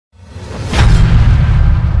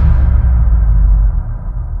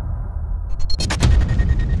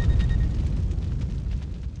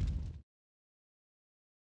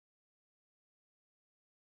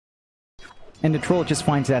And the troll just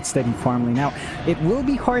finds that steady farm lane. Now, it will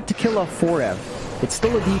be hard to kill off Forev. It's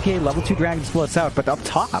still a DK, level 2 Dragon's Blood's out, but up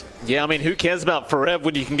top. Yeah, I mean, who cares about Forev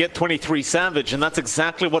when you can get 23 Savage, and that's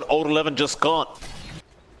exactly what Old 11 just got.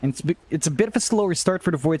 And it's a bit of a slower start for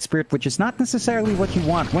the Void Spirit, which is not necessarily what you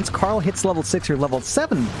want. Once Carl hits level 6 or level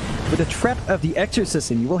 7, with the threat of the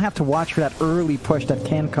Exorcism, you will have to watch for that early push that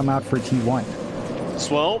can come out for T1.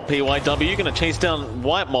 Swell, PYW going to chase down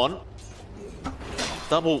Whitemon.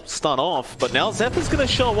 Double stun off, but now Zephyr's going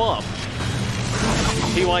to show up.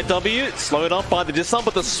 PYW slowed up by the disarm,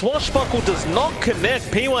 but the swashbuckle does not connect.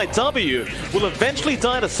 PYW will eventually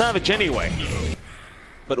die to Savage anyway.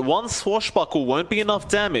 But one swashbuckle won't be enough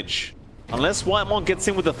damage. Unless Whitemon gets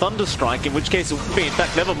in with a Thunder Strike, in which case it would be. In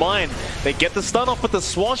fact, never mind. They get the stun off, but the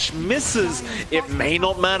swash misses. It may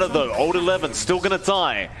not matter though. Old 11 still gonna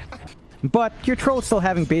die. But your troll still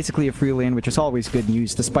having basically a free lane, which is always good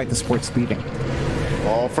news, despite the sports speeding.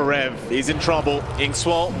 Oh, Forev, he's in trouble.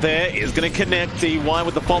 Inkswell there is gonna connect DY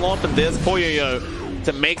with the follow-up, and there's Poyoyo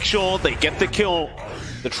to make sure they get the kill.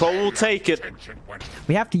 The troll will take it.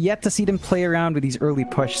 We have yet to see them play around with these early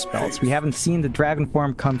push spells. We haven't seen the dragon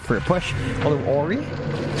form come for a push. Although Ori?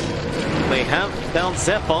 They have found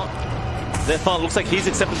Zephyr. Zephyr looks like he's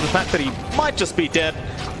accepted the fact that he might just be dead.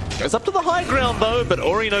 Goes up to the high ground though, but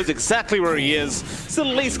Ori knows exactly where he is. So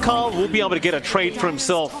at least Carl will be able to get a trade for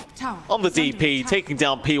himself on the DP, taking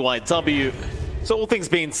down PYW. So all things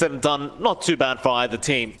being said and done, not too bad for either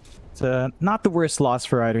team. Not the worst loss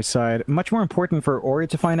for either side. Much more important for Ori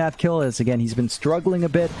to find that kill, as again he's been struggling a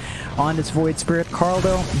bit on this Void Spirit. Carl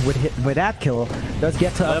though, with that kill, does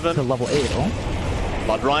get to up to level 8.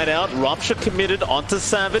 Blood right out, Rupture committed onto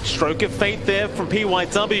Savage, Stroke of Fate there from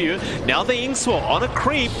PYW. Now the Inkswell on a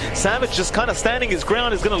creep. Savage just kind of standing his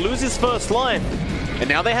ground, is going to lose his first life. And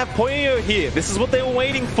now they have Poyo here. This is what they were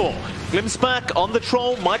waiting for. Glimpse back on the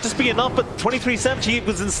troll, might just be enough, but 23 Savage, he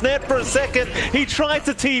was ensnared for a second. He tried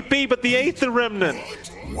to TP, but the Aether Remnant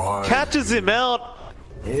catches him out.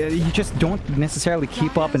 You just don't necessarily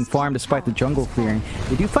keep up and farm despite the jungle clearing.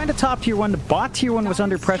 You do find a top tier 1. The bot tier 1 was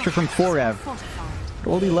under pressure from Forev.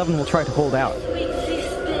 Old 11 will try to hold out.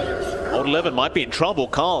 Old 11 might be in trouble.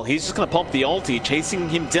 Carl, he's just going to pop the ulti, chasing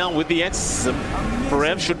him down with the Exorcism.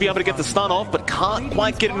 Forev should be able to get the stun off, but can't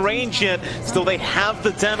quite get in range yet. Still, they have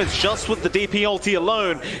the damage just with the DP ulti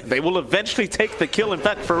alone. They will eventually take the kill. In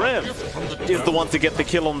fact, Forev is the one to get the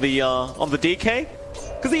kill on the DK.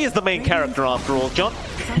 Because he is the main character after all, John.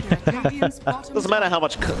 Doesn't matter how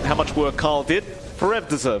much work Carl did. Forev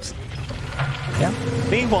deserves it. Yeah.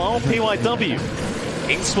 Meanwhile, PYW.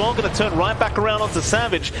 Inkswell going to turn right back around onto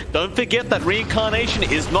Savage. Don't forget that reincarnation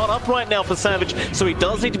is not up right now for Savage, so he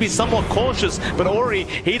does need to be somewhat cautious. But Ori,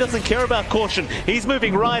 he doesn't care about caution. He's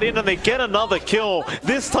moving right in and they get another kill.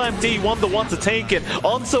 This time D1 the one to take it.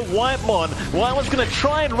 Onto Whitemon. Whitemon's going to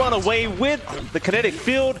try and run away with the kinetic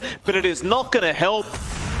field, but it is not going to help.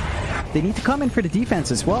 They need to come in for the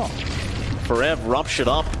defense as well. Forev ruptured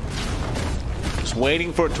up. Just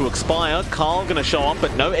waiting for it to expire. Carl going to show up,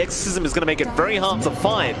 but no Exorcism is going to make it very hard to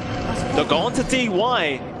find. They'll go on to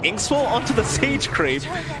DY. Inkswell onto the Siege Creep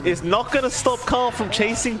is not going to stop Carl from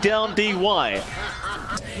chasing down DY.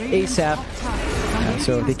 ASAP.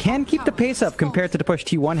 So they can keep the pace up compared to the push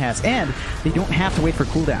T1 has, and they don't have to wait for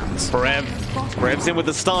cooldowns. Forev's in with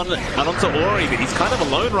the stun, and onto Ori, but he's kind of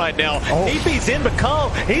alone right now. EP's in, but Carl,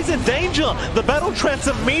 he's in danger. The battle trance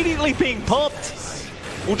immediately being popped.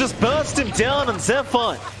 We'll just burst him down, and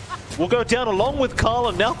Zephyr will go down along with Carl,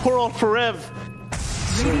 and now poor old Forev.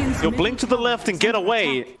 He'll blink to the left and get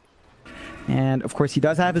away. And of course he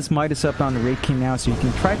does have his Midas up on the Raid King now, so you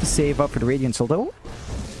can try to save up for the Radiance, although...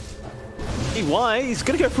 Why? He's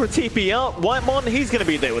going to go for a TP out. Whitemon, he's going to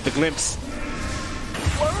be there with the Glimpse.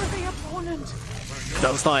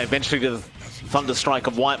 Does die eventually to the Thunder Strike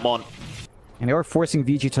of Whitemon. And they are forcing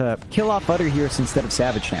Vici to kill off other heroes instead of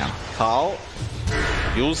Savage now. Carl,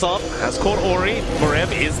 fuels up, has caught Ori.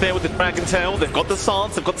 Forev is there with the Dragon Tail. They've got the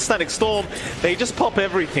Silence, they've got the Static Storm. They just pop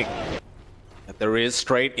everything. There is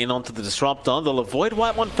straight in onto the Disruptor. They'll avoid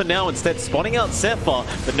Whitemon for now, instead spawning out Zephyr.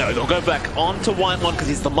 But no, they'll go back onto Whitemon because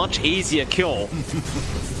he's the much easier kill.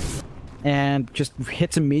 And just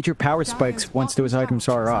hit some major power spikes once those items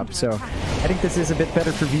are up. So I think this is a bit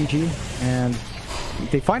better for VG. And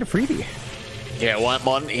they find a freebie. Yeah,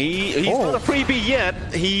 Whitemon, he's not a freebie yet.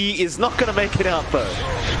 He is not going to make it out though.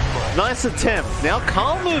 Nice attempt. Now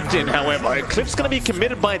Carl moved in, however. Eclipse going to be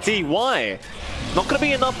committed by DY. Not going to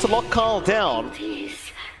be enough to lock Carl down.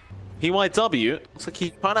 PYW, looks like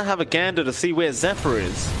he's trying to have a gander to see where Zephyr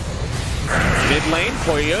is. Mid lane,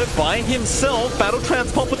 Poyo by himself. Battle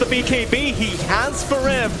transport with the BKB. He has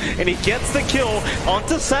Forev, and he gets the kill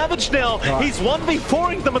onto Savage now. He's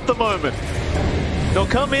 1v4ing them at the moment. They'll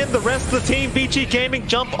come in, the rest of the team, Vici Gaming,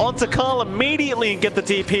 jump onto Carl immediately and get the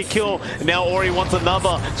DP kill. Now Ori wants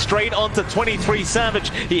another, straight onto 23 Savage.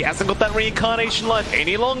 He hasn't got that reincarnation life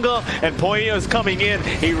any longer, and Poyo's coming in.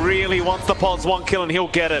 He really wants the pos 1 kill, and he'll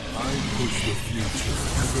get it.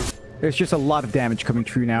 There's just a lot of damage coming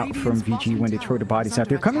through now from VG when they throw the bodies out.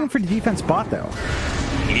 They're coming in for the defense bot, though.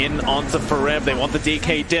 In onto Forev, they want the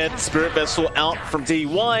DK dead. Spirit Vessel out from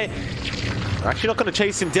DY. They're actually not going to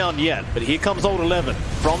chase him down yet, but here comes Old 11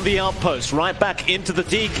 from the outpost, right back into the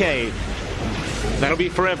DK. That'll be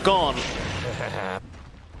Forev gone.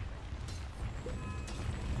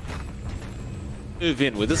 Move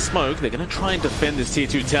in with the smoke. They're going to try and defend this tier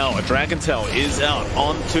 2 tower. Dragon Tail is out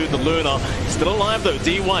onto the Luna. Still alive though.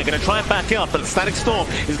 DY going to try and back out, but Static Storm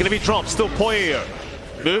is going to be dropped. Still Poyo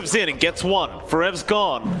moves in and gets one. Forev's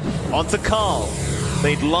gone. Onto Carl.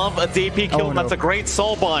 They'd love a DP kill, and that's a great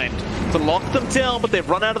soulbind to lock them down, but they've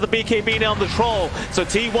run out of the BKB now on the troll. So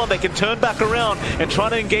T1, they can turn back around and try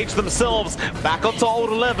to engage themselves. Back onto Old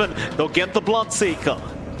 11. They'll get the Bloodseeker.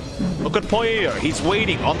 Look at Poyo, he's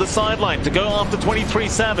waiting on the sideline to go after 23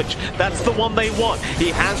 Savage. That's the one they want. He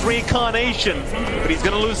has reincarnation, but he's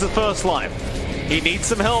going to lose the first life. He needs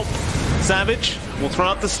some help. Savage will throw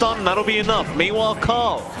out the stun, and that'll be enough. Meanwhile,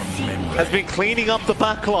 Carl has been cleaning up the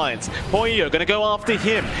backlines. Poyo going to go after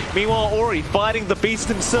him. Meanwhile, Ori fighting the beast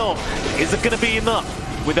himself. Is it going to be enough?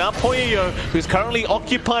 Without Poyo, who's currently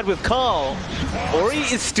occupied with Carl, Ori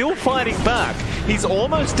is still fighting back. He's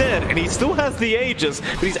almost dead, and he still has the Aegis,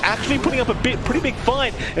 but he's actually putting up a pretty big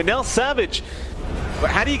fight. And now Savage,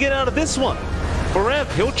 but how do you get out of this one?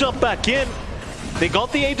 Forev, he'll jump back in. They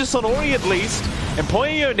got the Aegis on Ori at least, and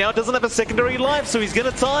Poyo now doesn't have a secondary life, so he's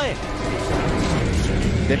gonna die.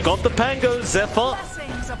 They've got the Pango, Zephyr,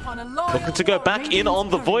 looking to go back in on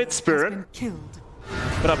the Void Spirit,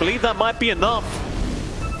 but I believe that might be enough.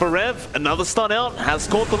 Forev, another stun out, has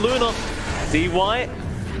caught the Luna. DY,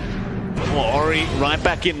 Ori right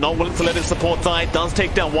back in, not willing to let his support die. Does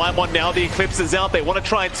take down Y1 now. The Eclipse is out. They want to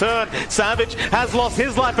try and turn. Savage has lost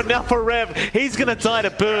his life, and now Forev, he's going to die to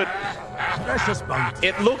boot.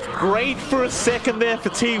 It looked great for a second there for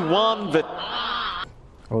T1, but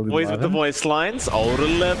boys with the voice lines. Old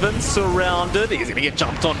 11 surrounded. He's going to get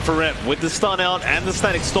jumped on Forev with the stun out and the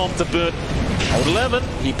Static Storm to boot. Old 11,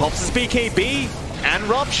 he pops his BKB and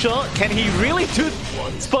Rupture. Can he really do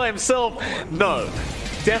this by himself? No.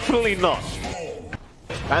 Definitely not.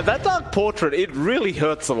 And that Dark Portrait, it really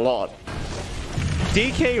hurts a lot.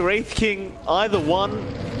 DK, Wraith King, either one.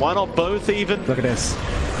 Why not both even? Look at this.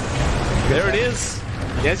 There it is.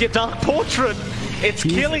 There's your Dark Portrait. It's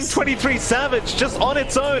killing 23 Savage just on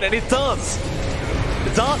its own, and it does.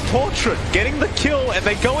 The Dark Portrait getting the kill, and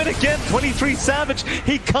they go in again. 23 Savage.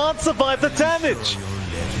 He can't survive the damage.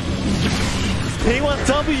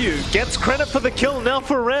 P1W gets credit for the kill. Now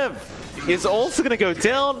Forev is also going to go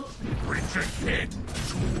down.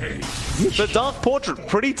 The Dark Portrait,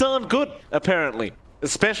 pretty darn good, apparently.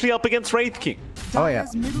 Especially up against Wraith King. Oh yeah,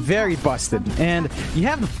 very busted. And you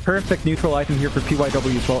have the perfect neutral item here for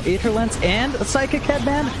PYW as well. Aether Lens and a Psychic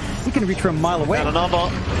Headband. You can reach from a mile away. And another.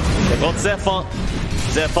 They've got Zephyr.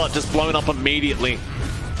 Zephyr just blown up immediately.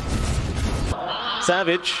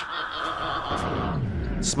 Savage.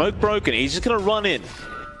 Smoke broken. He's just going to run in.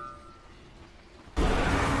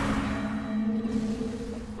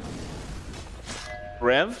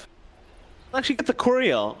 Rev. Actually get the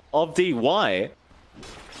courier of DY.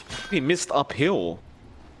 He missed uphill.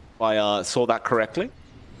 If I saw that correctly.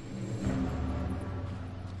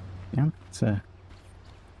 Yeah, it's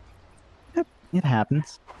it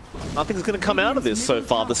happens. Nothing's going to come out of this so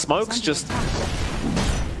far. The smoke's just...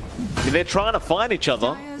 I mean, they're trying to find each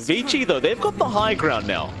other. Vici, though, they've got the high ground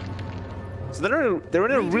now. So they're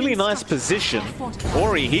in a really nice position.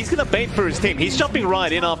 Ori, he's going to bait for his team. He's jumping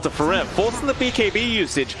right in after Forev, forcing the BKB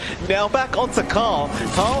usage. Now back onto Carl.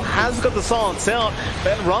 Carl has got the silence out.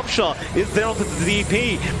 Ben Rupture is there onto the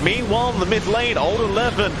DP. Meanwhile, in the mid lane, Old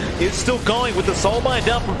 11 is still going with the soulbind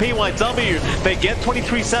down from PYW. They get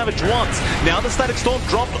 23 Savage once. Now the Static Storm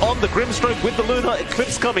dropped on the Grimstroke with the Lunar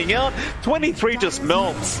Eclipse coming out. 23 just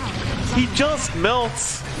melts. He just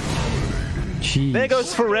melts. Jeez. There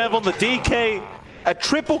goes Forev on the DK. A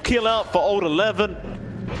triple kill out for Old 11.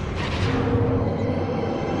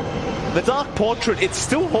 The Dark Portrait, it's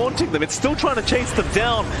still haunting them. It's still trying to chase them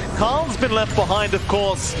down. Carl's been left behind, of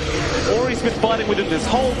course. Ori's been fighting with him this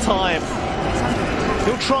whole time.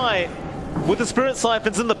 He'll try, with the Spirit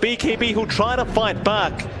Siphons and the BKB, he'll try to fight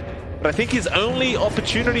back. But I think his only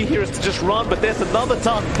opportunity here is to just run, but there's another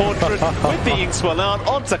Dark Portrait with the Inkswell out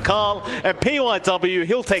onto Carl, and PYW,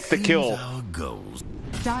 he'll take the kill.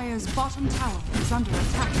 Dire's bottom tower is under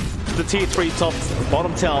attack. The tier 3 top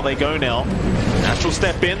bottom tower they go now. Natural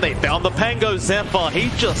step in, they found the Pango Zephyr, he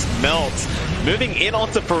just melts. Moving in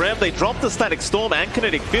onto Forever, they drop the Static Storm and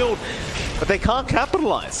Kinetic Field, but they can't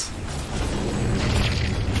capitalize.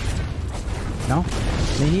 No,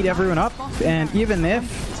 they need everyone up, and even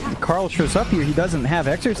if Carl shows up here, he doesn't have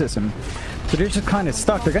Exorcism. So they're just kind of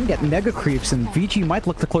stuck. They're going to get Mega Creeps, and Vici might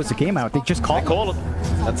look to close the game out. They just call it.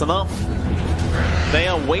 That's enough. They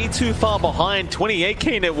are way too far behind.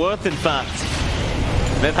 28k net worth, in fact.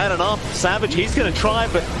 They've had enough. Savage, he's going to try,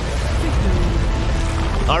 but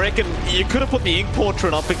I reckon you could have put the Ink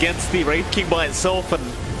Portrait up against the Wraith King by itself, and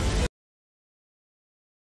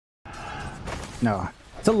no.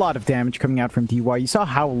 It's a lot of damage coming out from DY. You saw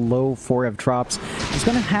how low Forev drops. He's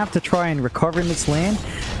going to have to try and recover in this lane,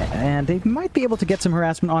 and they might be able to get some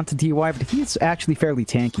harassment onto DY, but he's actually fairly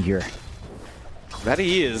tanky here. That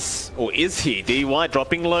he is. Or is he? DY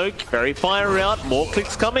dropping low, very fire out, more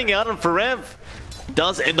clicks coming out, and Forev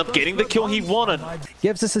does end up getting the kill he wanted.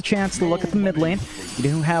 Gives us a chance to look at the mid lane. You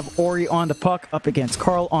do have Ori on the puck up against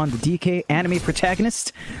Carl on the DK, anime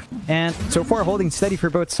protagonist, and so far holding steady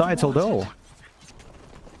for both sides, although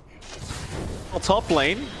top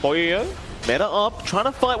lane, Boyo, meta up, trying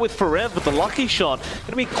to fight with Forever, but the lucky shot going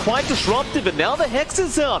to be quite disruptive, and now the Hex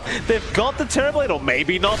is out. They've got the Terrorblade, or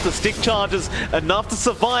maybe not, the stick charges enough to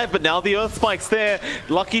survive, but now the Earth Spike's there.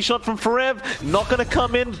 Lucky shot from Forever, not going to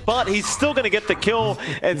come in, but he's still going to get the kill,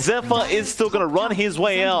 and Zephyr is still going to run his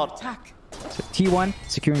way out. So T1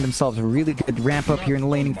 securing themselves a really good ramp up here in the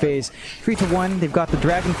laning phase. 3-1, they've got the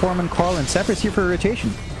Dragon Form on Carl, and Zephyr's here for a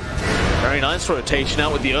rotation. Very nice rotation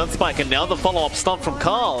out with the Earth Spike, and now the follow-up stomp from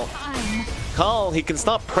Carl. Carl, he can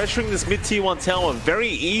start pressuring this mid-tier 1 tower very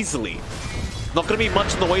easily. Not going to be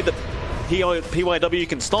much in the way that PYW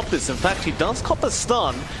can stop this. In fact, he does cop a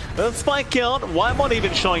stun. Earth Spike out, Whitemon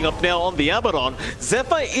even showing up now on the Abaddon.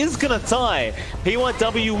 Zephyr is going to die.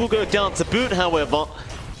 PYW will go down to boot, however.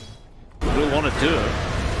 We'll want to do it.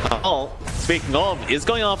 Carl, speaking of, is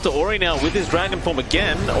going after Ori now with his Dragon Form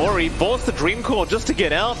again. Ori forced the Dream Core just to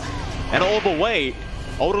get out and all the way.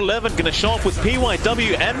 Old 11 going to show up with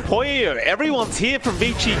PYW and Poyo. Everyone's here from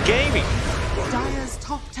Vici Gaming. Dire's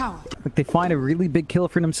top tower. They find a really big kill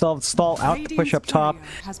for themselves, stall out to push up top.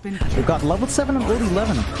 They've got level 7 and old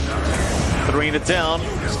 11. Karina down,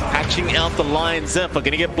 just patching out the line. Zephyr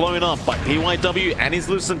going to get blown up by PYW and his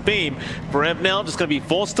Lucent Beam. Forever now just going to be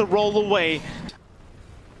forced to roll away.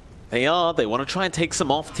 They want to try and take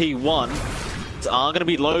some off T1. Are going to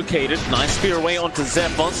be located. Nice spear away onto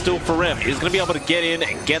Zephyr. Still Forever is going to be able to get in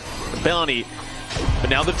and get the bounty. But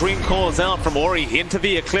now the Dream Core is out from Ori into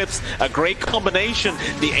the Eclipse. A great combination.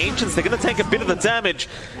 The Ancients, they're going to take a bit of the damage,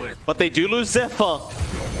 but they do lose Zephyr.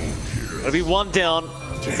 It'll be one down.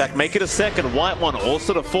 In fact, make it a second. White one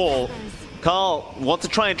also to fall. Carl wants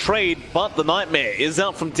to try and trade, but the Nightmare is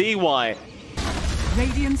out from DY.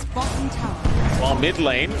 Radiant's bottom tower. While mid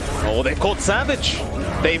lane, they've caught Savage.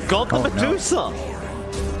 They've got the Medusa. No.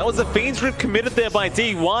 That was a Fiend's Rip committed there by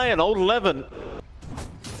DY and Old 11.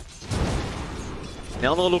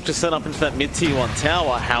 Now they'll look to set up into that mid-tier 1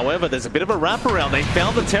 tower. However, there's a bit of a wraparound. They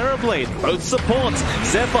found the Terrorblade. Both supports.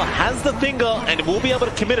 Zephyr has the finger and will be able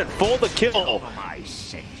to commit it for the kill.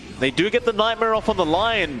 They do get the Nightmare off on the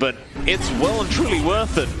line, but it's well and truly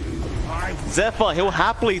worth it. Zephyr, he'll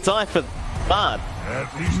happily die for that.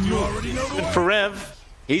 And Forever,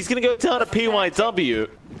 he's going to go down to PYW.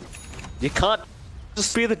 You can't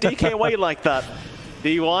just spear the DK away like that.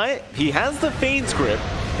 DY, he has the Fiend's Grip.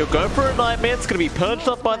 He'll go for a Nightmare. It's going to be purged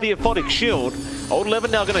up by the Aphotic Shield. Old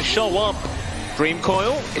 11 now going to show up. Dream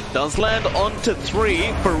Coil, it does land onto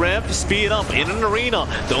 3. Forever speared up in an arena.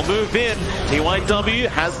 They'll move in. PYW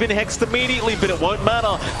has been hexed immediately, but it won't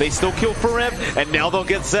matter. They still kill Forever, and now they'll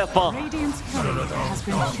get Zephyr.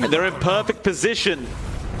 And they're in perfect position.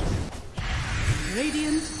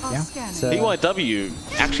 PYW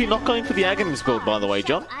actually not going for the Aghanim's build, by the way,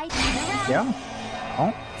 John. Yeah.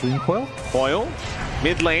 Oh, Dream Coil. Coil.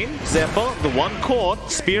 Mid lane, Zephyr, the one caught,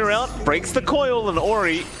 spear out, breaks the coil, and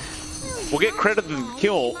Ori will get credit for the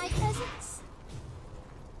kill.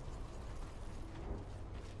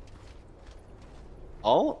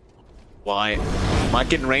 Oh, why? Might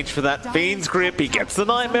get in range for that Fiend's Grip. He gets the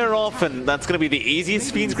Nightmare off, and that's going to be the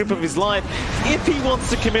easiest Fiend's Grip of his life if he wants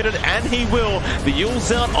to commit it, and he will. The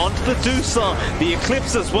Yule's out onto the Deucer, the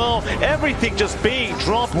Eclipse as well. Everything just being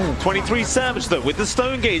dropped. 23 Savage, though, with the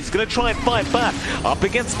Stone Gaze. He's going to try and fight back up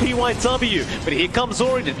against PYW, but here comes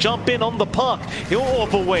Ori to jump in on the puck. He'll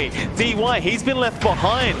off away. DY, he's been left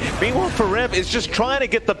behind. Meanwhile, Forev is just trying to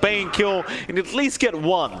get the Bane kill and at least get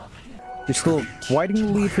one. They're still widening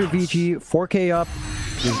the lead for VG, 4K up.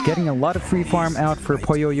 He's getting a lot of free farm out for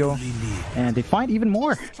Poyoyo, and they find even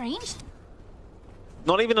more. Strange.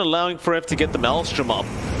 Not even allowing Forev to get the Maelstrom up.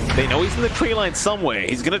 They know he's in the tree line somewhere.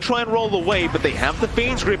 He's going to try and roll away, but they have the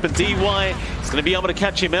Fiend's Grip, and DY is going to be able to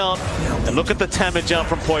catch him out. And look at the damage out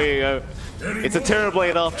from Poyoyo. It's a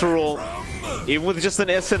Terrorblade after all. Even with just an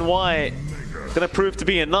SNY, it's going to prove to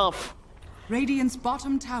be enough. Radiant's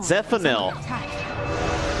bottom tower. Zephyr now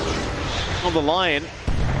on the line.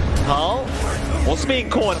 Carl also being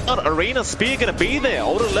caught out. Arena Spear going to be there.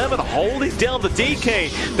 Old 11 holding down the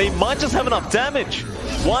DK. They might just have enough damage.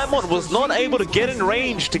 Wymon was not able to get in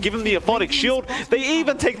range to give him the Aphotic Shield. They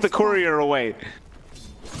even take the Courier away.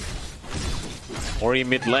 Ori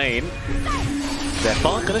mid lane.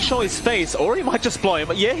 Zephyr going to show his face. Ori might just blow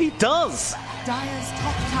him. Yeah, he does. Dire's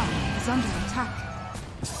top tower is under attack.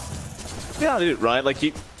 Yeah, I did it right. Like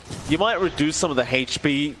you might reduce some of the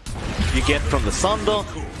HP you get from the Sunder.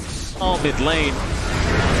 Oh, mid lane.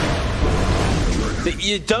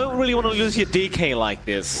 You don't really want to lose your DK like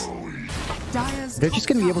this. They're just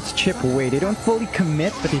going to be able to chip away. They don't fully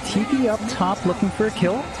commit, but they TP up top looking for a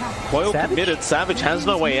kill. Coil committed. Savage has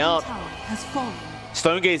no way out.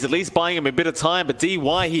 Stone Gaze at least buying him a bit of time, but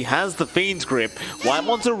DY, he has the Fiend's Grip.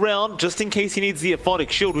 Wymon's around just in case he needs the Aphotic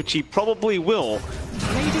Shield, which he probably will.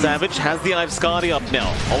 Savage has the Ive Scardy up now.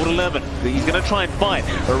 Old 11, he's going to try and fight.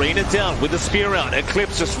 Arena down with the spear out.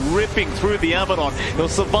 Eclipse just ripping through the Abaddon. He'll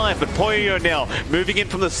survive, but Poyo now moving in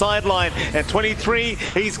from the sideline. And 23,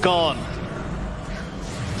 he's gone.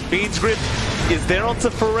 Fiend's Grip is there onto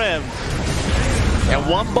Forev. And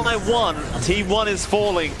one by one, T1 is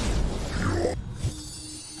falling.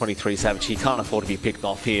 23 Savage, he can't afford to be picked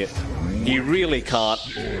off here. He really can't.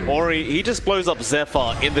 Ori, he just blows up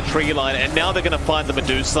Zephyr in the tree line, and now they're going to find the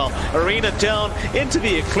Medusa. Arena down into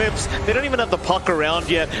the Eclipse. They don't even have the puck around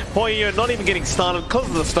yet. Poyo not even getting started because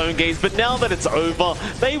of the Stone Gaze, but now that it's over,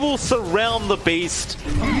 they will surround the beast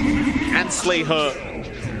and slay her.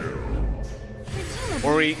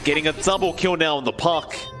 Ori getting a double kill now on the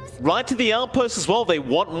puck. Right to the outpost as well, they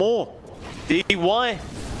want more. DY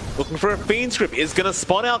looking for a Fiend's Grip, is going to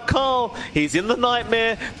spot out Carl. He's in the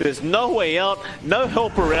Nightmare. There's no way out, no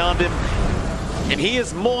help around him. And he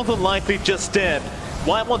is more than likely just dead.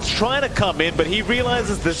 Wymon's trying to come in, but he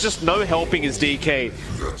realizes there's just no helping his DK.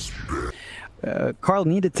 Carl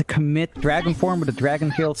needed to commit Dragon Form with a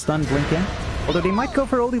Dragon Tail stun blink in. Although they might go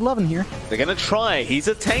for old 11 here. They're going to try. He's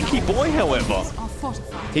a tanky boy, however.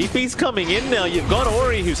 TP's coming in now. You've got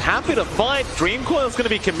Ori, who's happy to fight. Dream Coil's going to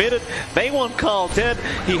be committed. They want Carl dead.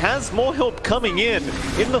 He has more help coming in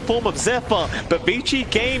the form of Zephyr, but Vici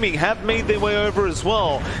Gaming have made their way over as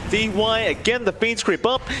well. DY, again, the Fiend's Grip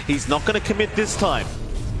up. He's not going to commit this time.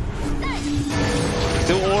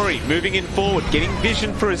 Still Ori moving in forward, getting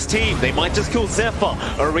vision for his team. They might just kill Zephyr.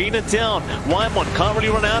 Arena down. Wymon can't really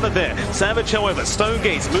run out of there. Savage, however, Stone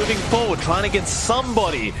Gaze moving forward, trying to get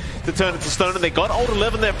somebody to turn into stone. And they got Old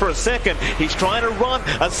 11 there for a second. He's trying to run.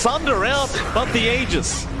 A Sunder out, but the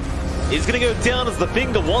Aegis is going to go down as the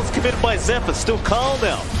finger was committed by Zephyr. Still Carl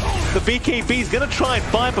now. The BKB is going to try and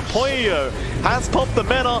fight, but Poyo has popped the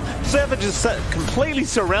meta. Savage is completely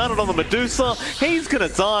surrounded on the Medusa. He's going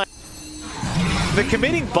to die. They're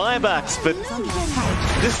committing buybacks, but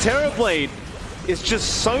this Terrorblade is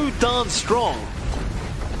just so darn strong.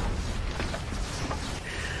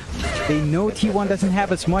 They know T1 doesn't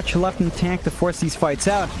have as much left in the tank to force these fights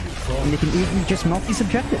out, and they can easily just melt these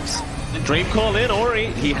objectives. Dream call in, Ori.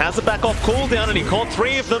 He has a back off cooldown, and he caught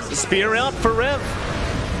 3 of them. Spear out for Rev.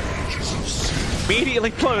 Immediately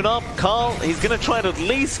blown up. Carl, he's going to try to at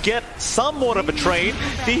least get somewhat of a trade.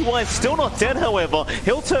 DY still not dead, however.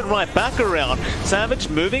 He'll turn right back around. Savage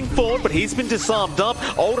moving forward, but he's been disarmed up.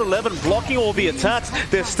 Old 11 blocking all the attacks.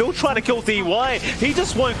 They're still trying to kill DY. He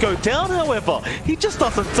just won't go down, however. He just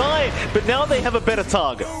doesn't die, but now they have a better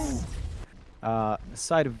target. The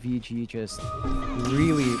side of VG just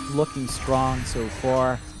really looking strong so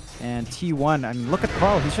far. And T1, I mean, look at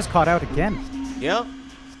Carl. He's just caught out again. Yeah.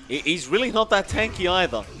 He's really not that tanky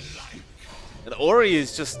either. And Ori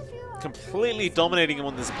is just completely dominating him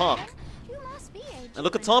on this puck. And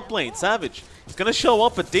look at top lane, Savage. He's going to show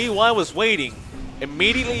up, but DY was waiting.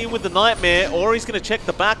 immediately in with the Nightmare, or he's going to check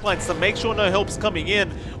the backlines to make sure no help's coming in.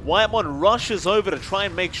 Whitemon rushes over to try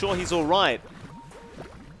and make sure he's alright.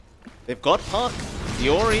 They've got Puck.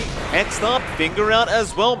 Fiori, next up, finger out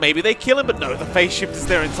as well. Maybe they kill him, but no, the phase shift is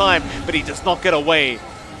there in time, but he does not get away.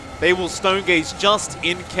 They will Stone Gaze just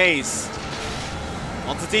in case.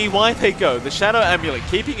 Onto DY they go. The Shadow Amulet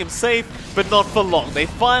keeping him safe, but not for long. They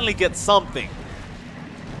finally get something.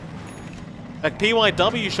 Like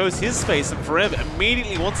PYW shows his face, and Forever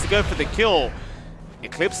immediately wants to go for the kill.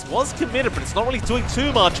 Eclipse was committed, but it's not really doing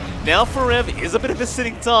too much. Now Forever is a bit of a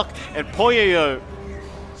sitting duck, and Poyoyo,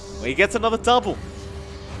 well, he gets another double.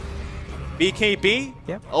 BKB,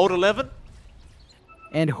 yep. Old 11.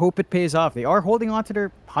 And hope it pays off. They are holding on to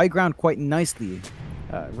their high ground quite nicely.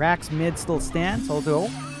 Rax mid still stands, although...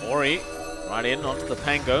 Ori, right in onto the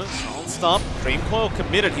Pango. Silent stop. Dream Coil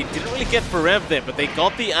committed. He didn't really get Forev there, but they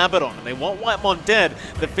got the Abaddon, and they want Whitemon dead.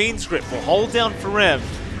 The Fiend's Grip will hold down Forev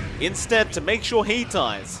instead to make sure he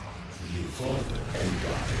dies.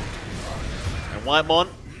 And Whitemon,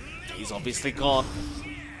 he's obviously gone.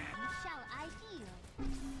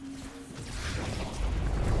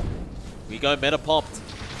 We go meta popped.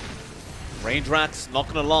 Range Rats not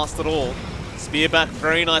going to last at all. Spear back,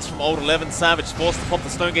 very nice from Old 11. Savage forced to pop the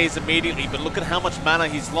Stone Gaze immediately, but look at how much mana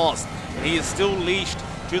he's lost. And he is still leashed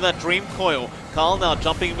to that Dream Coil. Carl now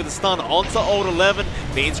jumping in with a stun onto Old 11.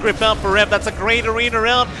 Fiend's Grip out for Rev. That's a great arena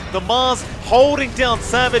round. The Mars holding down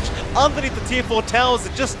Savage underneath the tier 4 towers.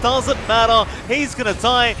 It just doesn't matter. He's going to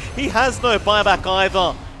die. He has no buyback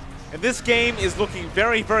either. And this game is looking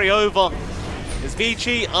very, very over. As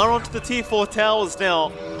Vici are onto the tier 4 towers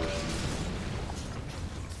now.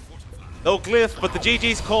 No glyph, but the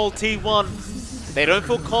GG's called T1. They don't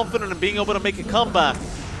feel confident in being able to make a comeback.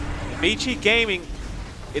 Vici Gaming,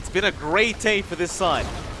 it's been a great day for this side.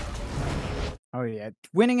 Oh yeah,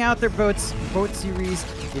 winning out their boat series.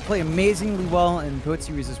 They play amazingly well in boat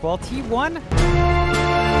series as well. T1.